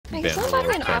Can someone buy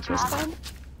me an Opera spawn?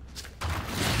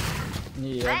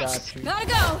 Yeah, I got you. Gotta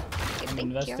go. I'm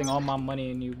investing all my money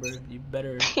in you, bro. You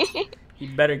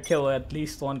better kill at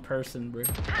least one person, bro.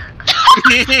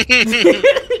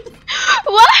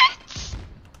 What?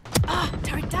 Ah,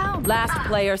 turret down. Last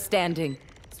player standing.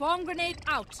 Swarm grenade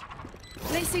out.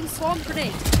 Placing swarm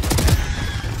grenade.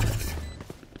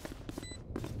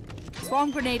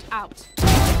 Swarm grenade out.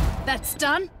 That's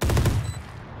done.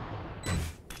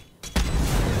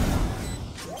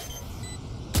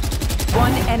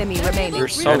 One enemy remaining. You're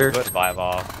so good,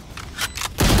 Vaibhav.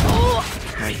 Oh.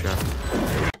 My God.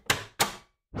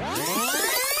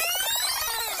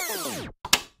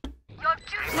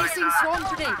 Placing swarm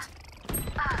grenade.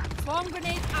 Swarm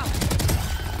grenade out.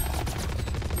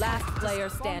 Last player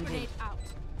Swarm standing. grenade out.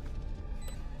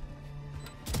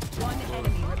 One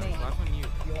enemy remaining.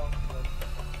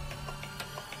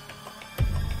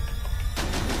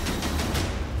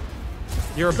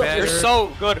 You're better. You're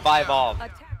so good, Vaibhav.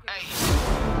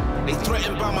 They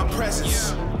threatened by my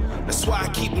presence. That's why I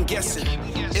keep them guessing.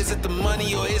 Is it the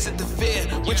money or is it the fear?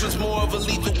 Which was more of a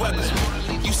lethal weapon?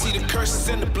 You see the curses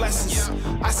and the blessings.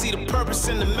 I see the purpose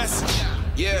and the message.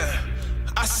 Yeah,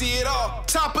 I see it all.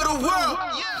 Top of the world.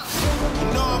 You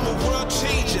know I'm a world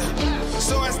changer.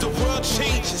 So as the world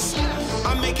changes,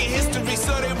 I'm making history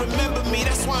so they remember me.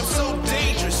 That's why I'm so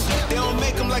dangerous. They don't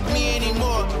make them like me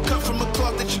anymore. Cut from a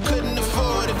cloth that you couldn't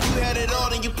afford. If you had it all,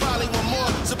 then you probably want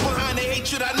more. So behind the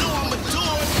hatred, I know I'm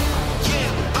adored.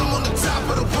 Yeah, I'm on the top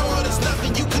of the world. There's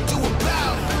nothing you can do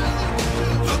about it.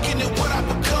 Looking at what I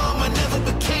become, I never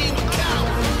became a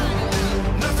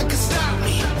coward. Nothing could stop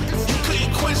me. You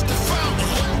couldn't quench the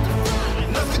fountain.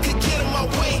 Nothing could get in my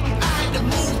way. I had to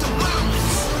move the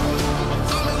mountains.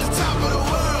 I'm at the top of the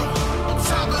world.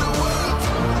 Top of the world.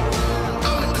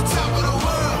 I'm at the top of the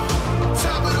world.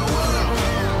 Top of the world.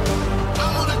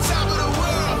 I'm on the top of the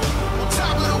world.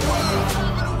 Top of the world.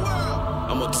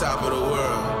 I'm on top of the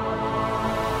world.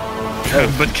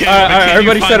 But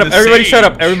everybody shut up! Everybody shut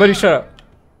up! Everybody shut up!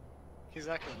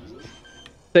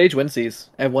 Sage wins these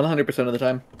at 100% of the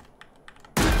time.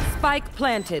 Spike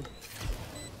planted.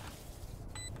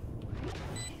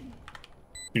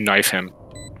 You knife him.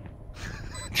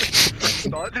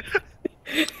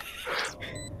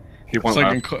 He won't.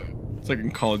 It's like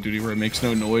in Call of Duty where it makes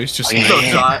no noise, just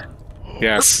shot.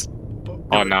 Yes.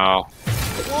 Oh no.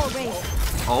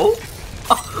 Oh?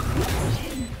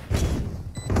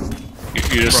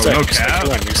 You just Bro, stick. no You stick cap.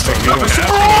 one. You stick No one. cap.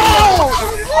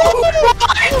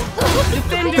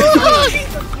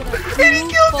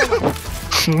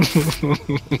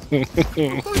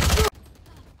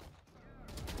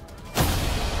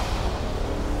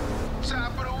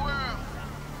 Top of the world.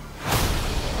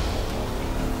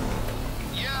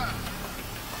 Yeah.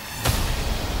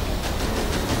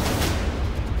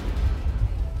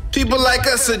 People like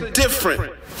us are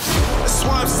different. That's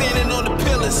why I'm standing on the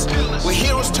pillars. Where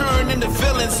heroes turn into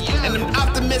villains and them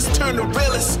optimists turn to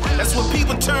realists. That's when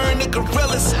people turn to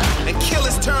gorillas and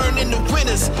killers turn into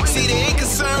winners. See, they ain't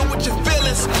concerned with your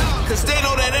feelings, cause they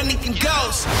know that anything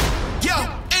goes. Yo,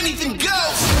 anything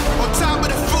goes. On top of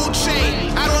the food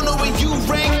chain, I don't know where you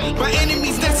rank. My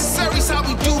enemies necessary's how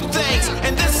we do things.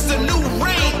 And this is a new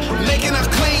reign. Making our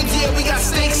claims, yeah, we got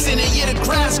stakes in it. Yeah, the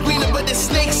grass greener, but there's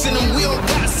snakes in them. We all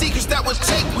got secrets that we'll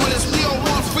take with us. We all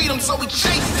want freedom, so we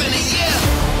chasing it, yeah.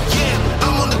 Yeah,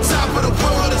 I'm on the top of the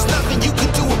world. There's nothing you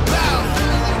can do about it.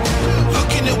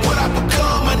 Looking at what I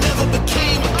become, I never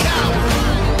became a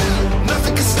coward.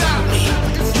 Nothing can stop me.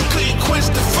 You couldn't quench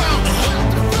the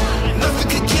fountain. Nothing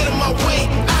could get in my way.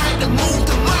 I had to move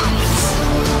the mountains.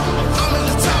 I'm at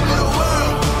the top of the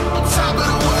world. Top of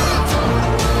the world.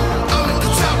 I'm at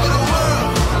the top of the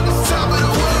world. Top of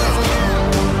the world.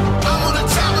 I'm on the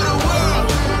top of the world.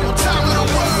 Top of the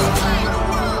world.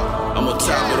 I'm on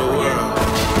top of the world.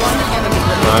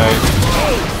 Nice.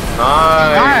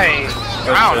 Nice.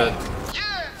 Wow.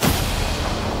 Yeah.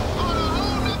 On a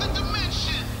whole nother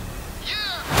dimension.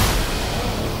 Yeah.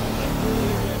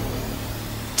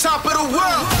 Top of the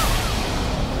world.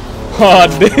 Oh,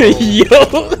 yo!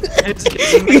 His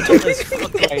mental is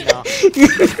fucked right now.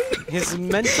 His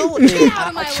mental is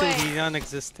actually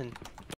non-existent.